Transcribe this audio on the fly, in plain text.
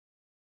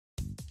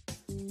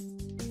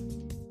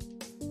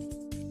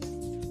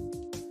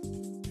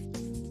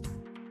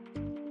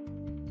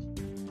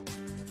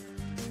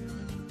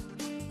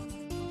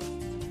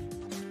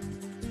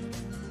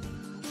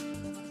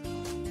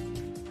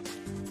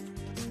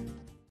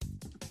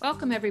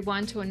Welcome,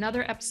 everyone, to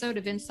another episode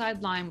of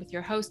Inside Lyme with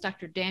your host,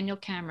 Dr. Daniel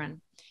Cameron.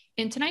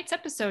 In tonight's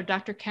episode,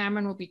 Dr.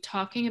 Cameron will be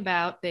talking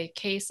about the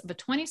case of a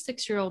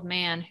 26-year-old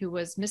man who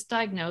was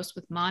misdiagnosed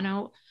with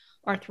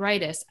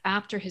mono-arthritis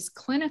after his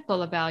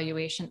clinical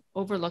evaluation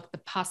overlooked the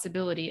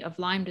possibility of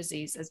Lyme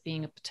disease as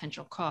being a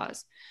potential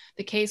cause.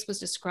 The case was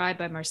described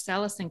by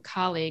Marcelis and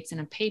colleagues in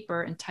a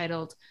paper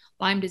entitled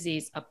Lyme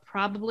Disease, a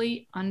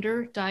probably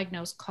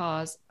underdiagnosed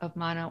cause of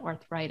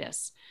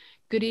mono-arthritis.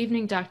 Good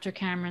evening, Dr.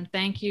 Cameron.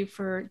 Thank you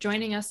for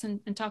joining us and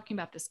talking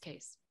about this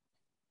case.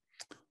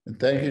 And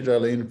thank you,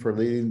 Darlene, for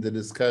leading the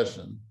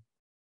discussion.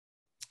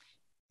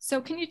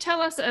 So can you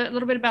tell us a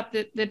little bit about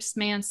this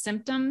man's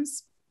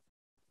symptoms?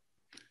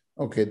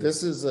 Okay,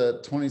 this is a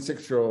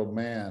 26-year-old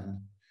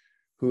man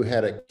who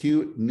had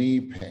acute knee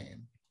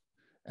pain.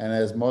 And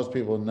as most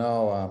people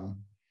know,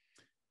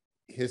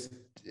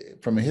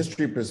 from a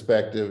history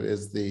perspective,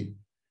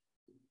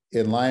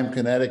 in Lyme,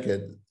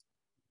 Connecticut,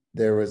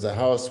 there was a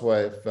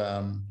housewife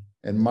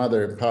and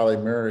mother, Polly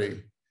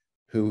Murray,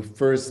 who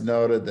first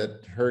noted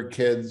that her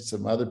kids,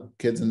 some other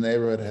kids in the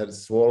neighborhood, had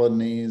swollen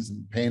knees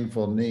and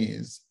painful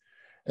knees.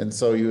 And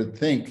so you would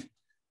think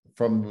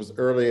from those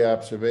early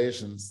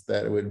observations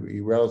that it would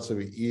be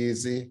relatively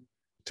easy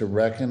to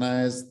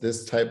recognize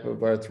this type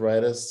of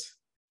arthritis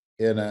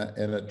in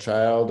a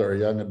child or a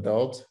young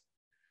adult.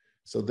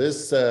 So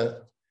this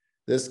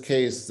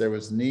case, there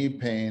was knee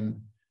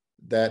pain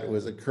that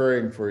was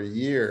occurring for a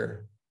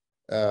year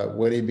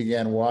when he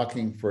began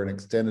walking for an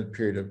extended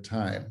period of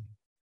time.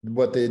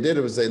 What they did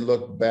was they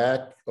looked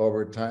back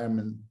over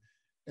time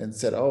and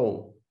said,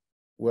 oh,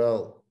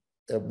 well,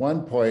 at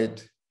one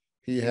point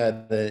he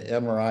had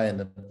an MRI in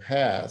the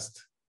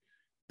past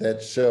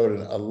that showed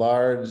a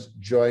large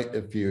joint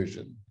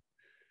effusion.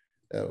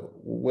 The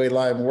way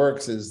Lyme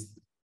works is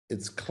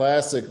it's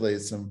classically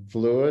some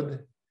fluid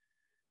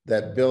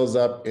that builds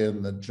up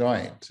in the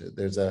joint.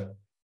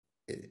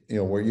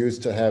 We're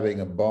used to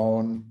having a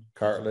bone,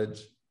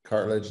 cartilage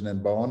and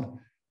then bone,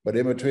 but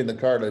in between the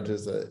cartilage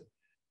is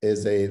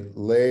a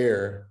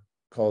layer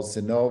called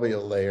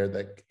synovial layer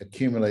that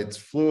accumulates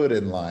fluid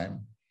in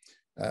Lyme.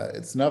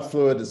 It's enough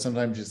fluid that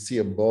sometimes you see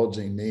a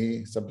bulging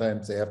knee.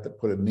 Sometimes they have to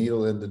put a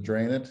needle in to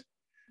drain it.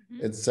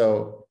 Mm-hmm. And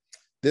so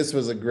this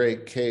was a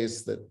great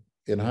case that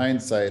in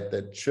hindsight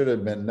that should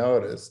have been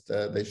noticed.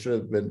 They should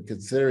have been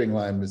considering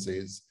Lyme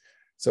disease.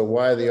 So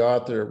why the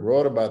author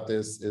wrote about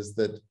this is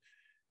that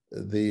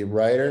the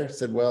writer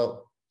said,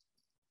 well,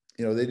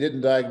 they didn't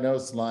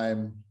diagnose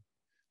Lyme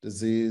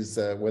disease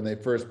when they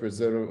first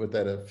presented it with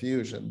that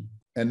effusion.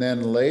 And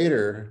then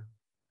later,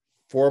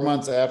 4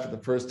 months after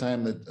the first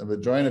time of the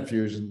joint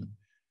effusion,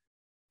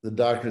 the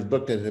doctors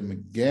looked at him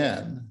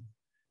again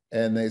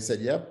and they said,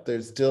 yep,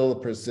 there's still a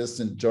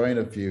persistent joint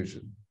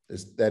effusion.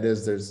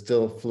 There's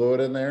still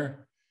fluid in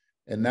there.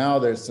 And now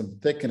there's some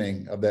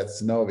thickening of that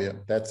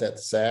synovium. That's that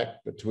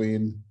sac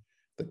between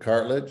the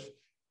cartilage.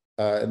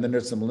 And then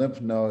there's some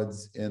lymph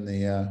nodes in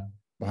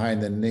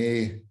behind the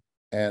knee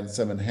and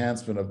some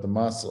enhancement of the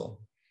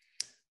muscle.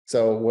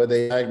 So were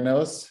they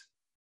diagnosed?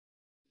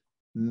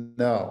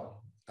 No.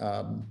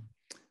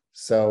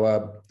 That's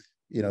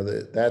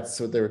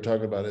what they were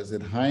talking about is in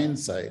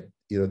hindsight,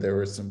 there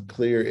were some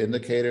clear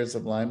indicators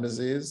of Lyme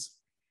disease.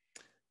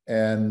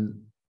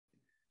 And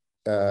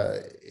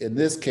in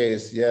this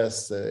case,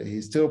 yes,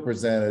 he still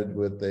presented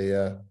with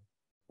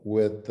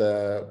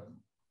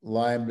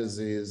Lyme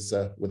disease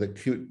with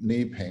acute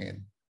knee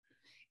pain.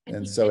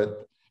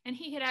 And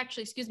he had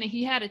actually,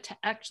 he had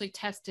actually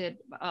tested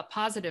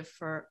positive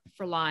for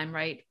Lyme,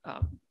 right,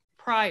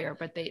 prior,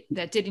 but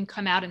that didn't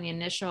come out in the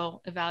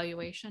initial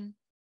evaluation?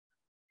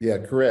 Yeah,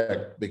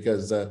 correct.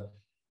 Because, the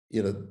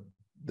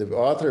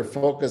author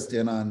focused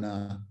in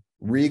on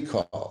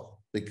recall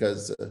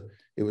because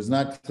it was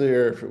not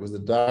clear if it was the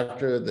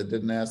doctor that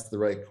didn't ask the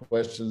right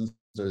questions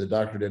or the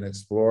doctor didn't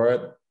explore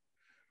it,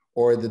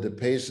 or did the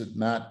patient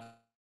not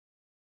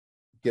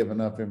give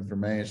enough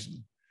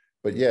information.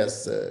 But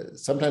yes,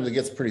 sometimes it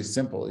gets pretty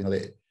simple.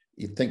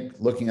 You think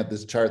looking at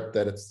this chart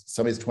that if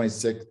somebody's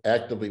 26,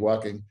 actively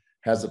walking,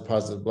 has a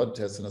positive blood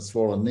test and a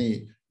swollen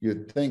knee,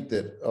 you'd think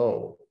that,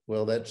 oh,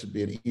 well, that should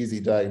be an easy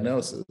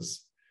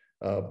diagnosis.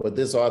 But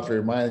this author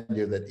reminded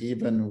you that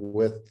even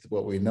with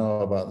what we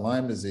know about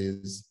Lyme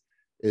disease,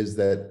 is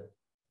that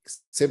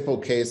simple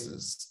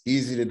cases,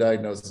 easy to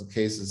diagnose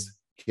cases,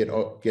 can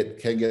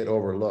get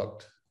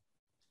overlooked.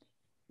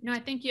 I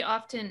think you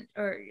often,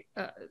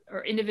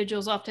 or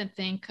individuals often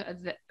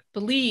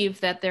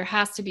believe that there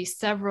has to be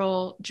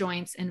several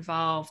joints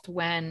involved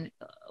when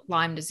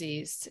Lyme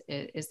disease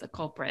is the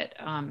culprit.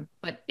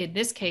 But in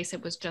this case,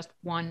 it was just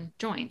one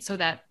joint. So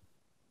do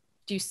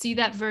you see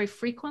that very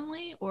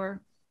frequently,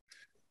 or?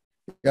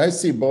 I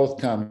see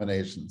both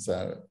combinations.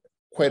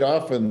 Quite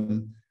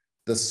often,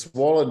 the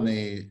swollen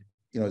knee,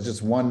 is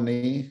just one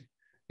knee.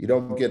 You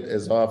don't get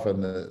as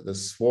often the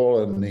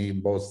swollen knee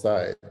both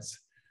sides.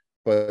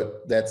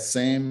 But that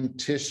same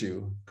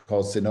tissue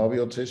called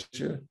synovial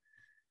tissue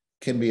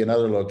can be in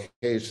other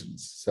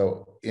locations.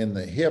 So in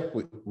the hip,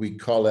 we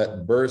call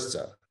that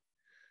bursa.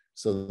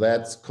 So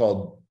that's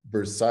called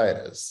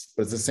bursitis,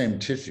 but it's the same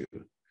tissue.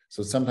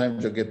 So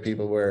sometimes you'll get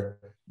people where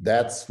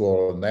that's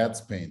swollen,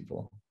 that's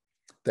painful.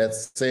 That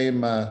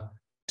same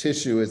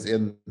tissue is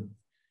in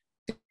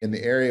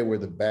the area where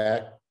the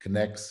back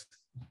connects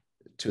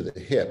to the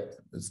hip.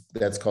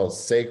 That's called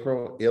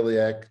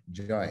sacroiliac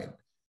joint.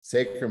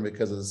 Sacrum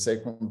because of the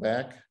sacrum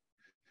back.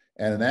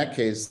 And in that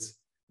case,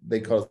 they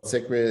call it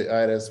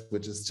sacroiliitis,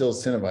 which is still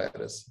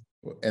synovitis.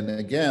 And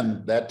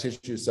again, that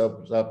tissue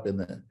soaks up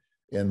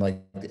in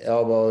like the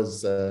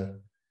elbows,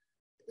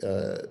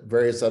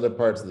 various other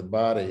parts of the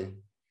body.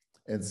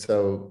 And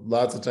so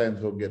lots of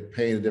times we'll get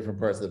pain in different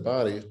parts of the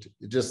body. It's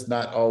just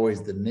not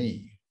always the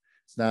knee.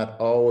 It's not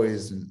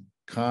always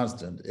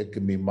constant. It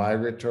can be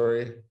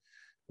migratory,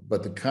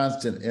 but the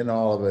constant in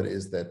all of it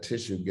is that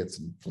tissue gets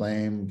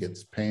inflamed,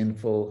 gets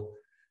painful,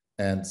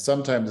 and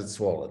sometimes it's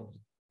swollen.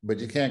 But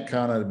you can't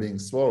count on it being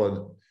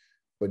swollen,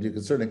 but you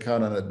can certainly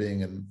count on it being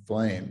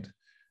inflamed.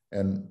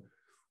 And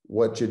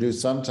what you do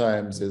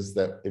sometimes is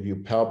that if you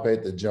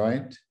palpate the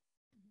joint,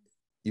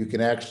 you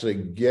can actually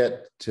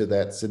get to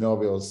that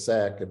synovial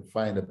sac and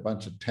find a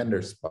bunch of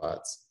tender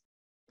spots.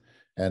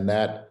 And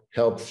that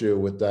helps you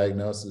with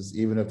diagnosis,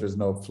 even if there's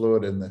no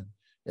fluid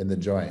in the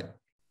joint.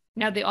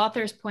 Now, the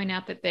authors point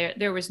out that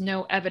there was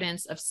no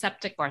evidence of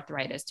septic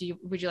arthritis.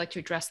 Would you like to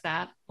address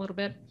that a little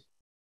bit?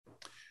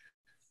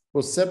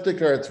 Well,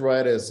 septic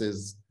arthritis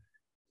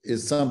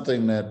is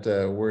something that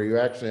where you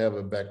actually have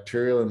a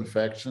bacterial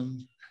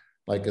infection,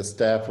 like a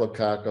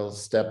staphylococcal,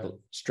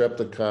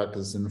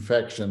 streptococcus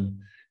infection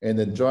in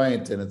the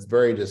joint, and it's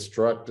very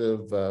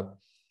destructive.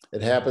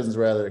 It happens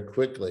rather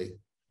quickly.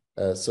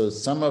 So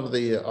some of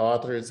the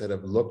authors that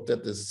have looked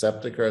at this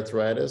septic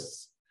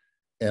arthritis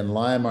and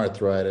Lyme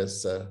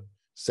arthritis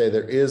say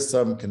there is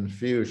some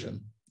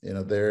confusion. You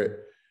know,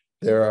 there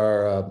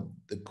are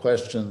the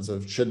questions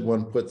of should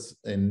one put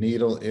a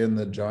needle in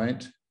the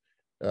joint?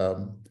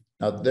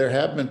 Now, there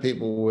have been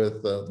people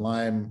with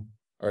Lyme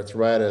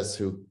arthritis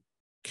who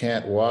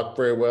can't walk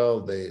very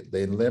well.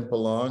 They limp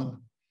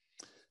along,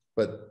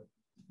 but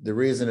the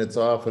reason it's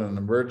often an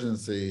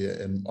emergency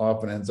and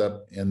often ends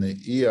up in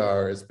the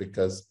ER is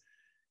because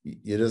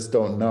you just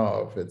don't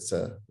know if it's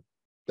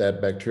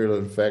that bacterial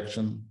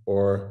infection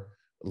or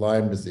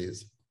Lyme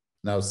disease.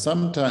 Now,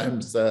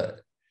 sometimes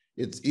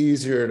it's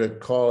easier to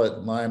call it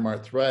Lyme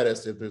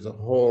arthritis if there's a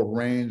whole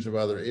range of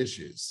other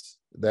issues.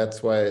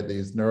 That's why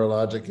these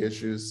neurologic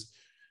issues,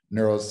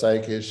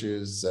 neuropsych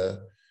issues,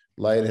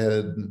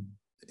 lightheaded,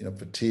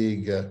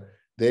 fatigue,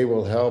 they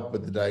will help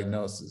with the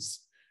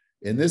diagnosis.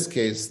 In this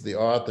case, the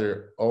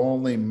author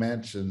only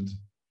mentioned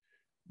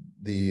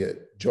the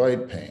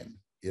joint pain.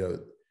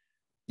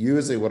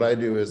 Usually what I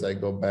do is I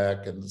go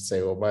back and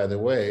say, well, by the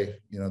way,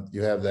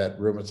 you have that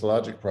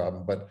rheumatologic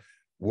problem, but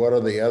what are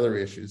the other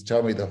issues?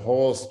 Tell me the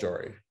whole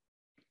story.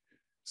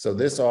 So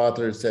this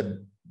author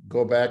said,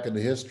 go back into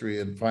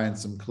history and find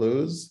some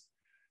clues.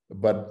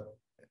 But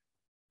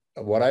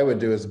what I would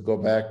do is go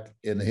back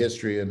in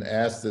history and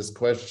ask these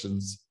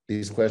questions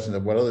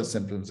of what other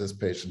symptoms this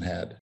patient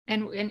had.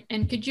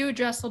 And could you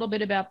address a little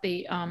bit about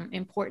the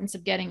importance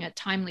of getting a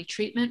timely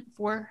treatment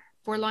for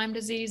Lyme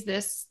disease?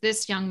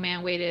 This young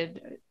man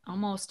waited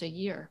almost a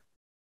year.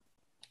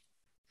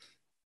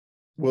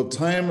 Well,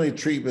 timely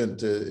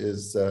treatment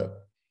is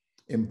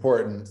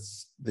important.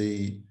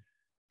 The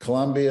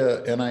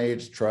Columbia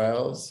NIH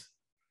trials,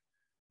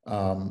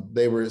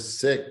 they were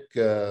sick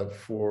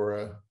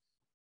for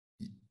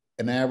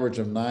an average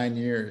of 9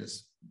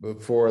 years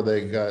before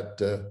they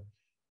got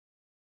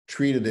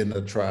treated in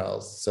the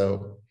trials. So,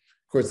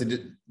 of course, they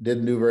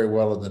didn't do very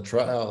well in the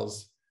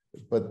trials,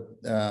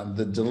 but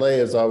the delay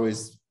is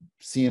always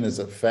seen as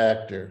a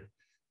factor.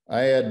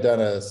 I had done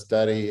a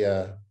study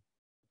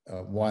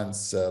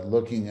once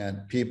looking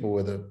at people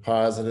with a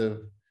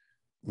positive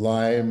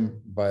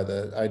Lyme by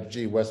the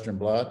IgG Western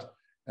blot,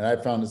 and I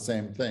found the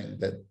same thing,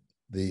 that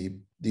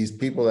these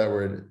people that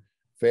were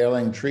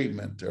failing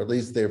treatment, or at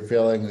least they're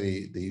failing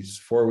these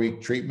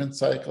 4-week treatment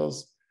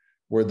cycles,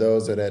 were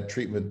those that had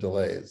treatment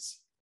delays.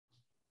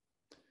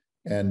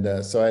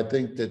 And so I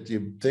think that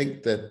you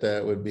think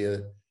that would be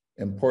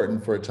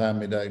important for a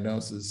timely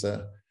diagnosis,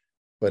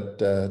 but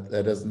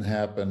that doesn't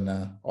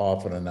happen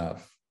often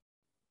enough.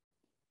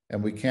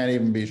 And we can't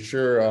even be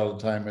sure all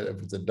the time if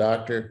it's a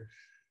doctor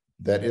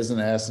that isn't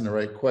asking the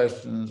right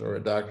questions, or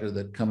a doctor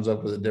that comes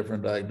up with a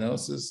different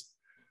diagnosis,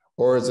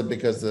 or is it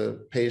because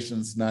the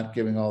patient's not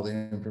giving all the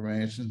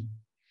information?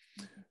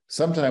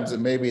 Sometimes it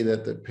may be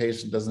that the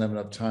patient doesn't have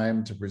enough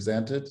time to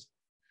present it.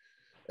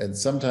 And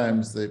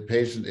sometimes the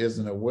patient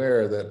isn't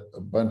aware that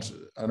a bunch of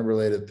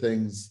unrelated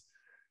things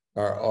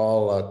are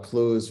all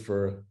clues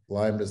for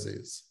Lyme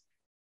disease.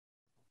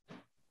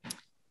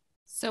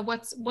 So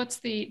what's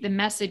the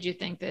message you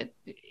think that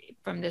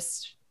from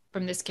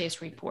this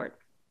case report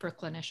for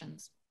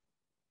clinicians?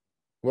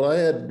 Well, I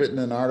had written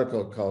an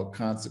article called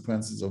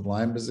Consequences of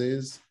Lyme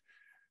Disease,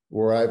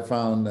 where I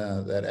found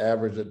that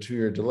average a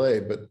 2-year delay,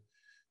 but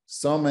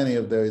so many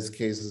of those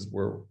cases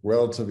were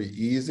relatively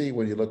easy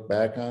when you look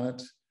back on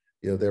it.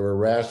 There were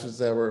rashes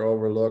that were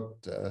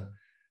overlooked.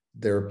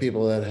 There were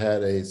people that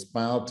had a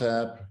spinal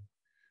tap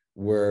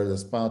where the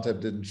spinal tap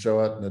didn't show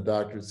up, and the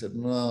doctor said,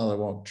 "Well, I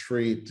won't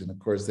treat." And of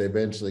course, they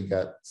eventually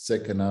got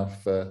sick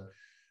enough. Then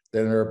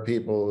there are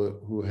people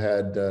who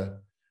had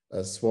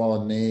a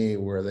swollen knee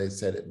where they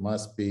said it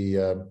must be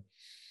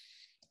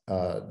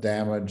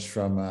damage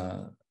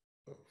from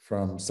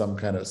some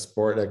kind of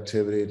sport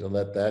activity, to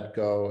let that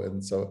go.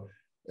 And so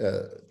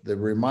the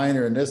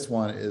reminder in this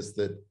one is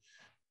that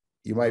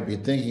you might be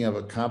thinking of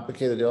a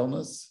complicated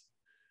illness,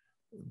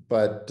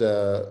 but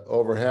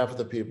over half of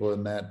the people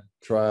in that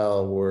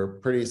trial were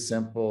pretty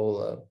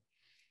simple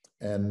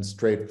and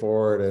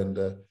straightforward.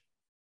 And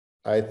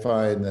I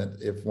find that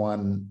if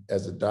one,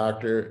 as a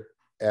doctor,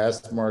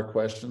 asks more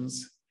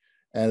questions,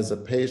 and as a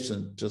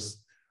patient,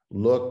 just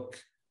look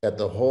at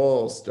the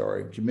whole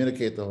story,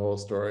 communicate the whole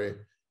story,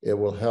 it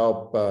will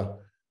help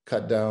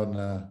cut down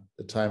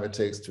the time it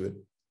takes to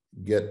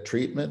get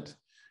treatment,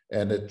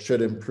 and it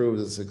should improve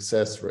the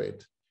success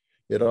rate.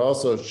 It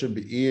also should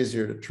be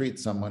easier to treat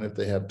someone if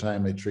they have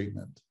timely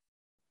treatment.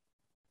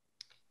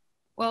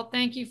 Well,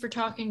 thank you for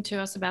talking to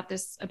us about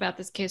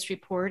this case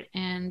report,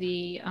 and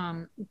the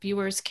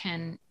viewers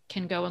can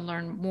go and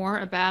learn more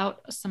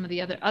about some of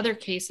the other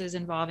cases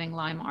involving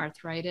Lyme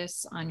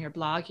arthritis on your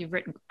blog. You've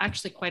written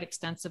actually quite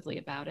extensively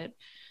about it.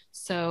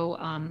 So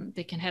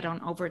they can head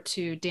on over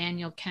to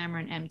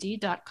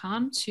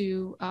danielcameronmd.com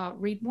to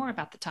read more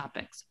about the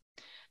topics.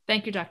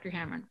 Thank you, Dr.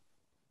 Cameron.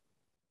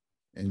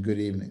 And good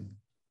evening.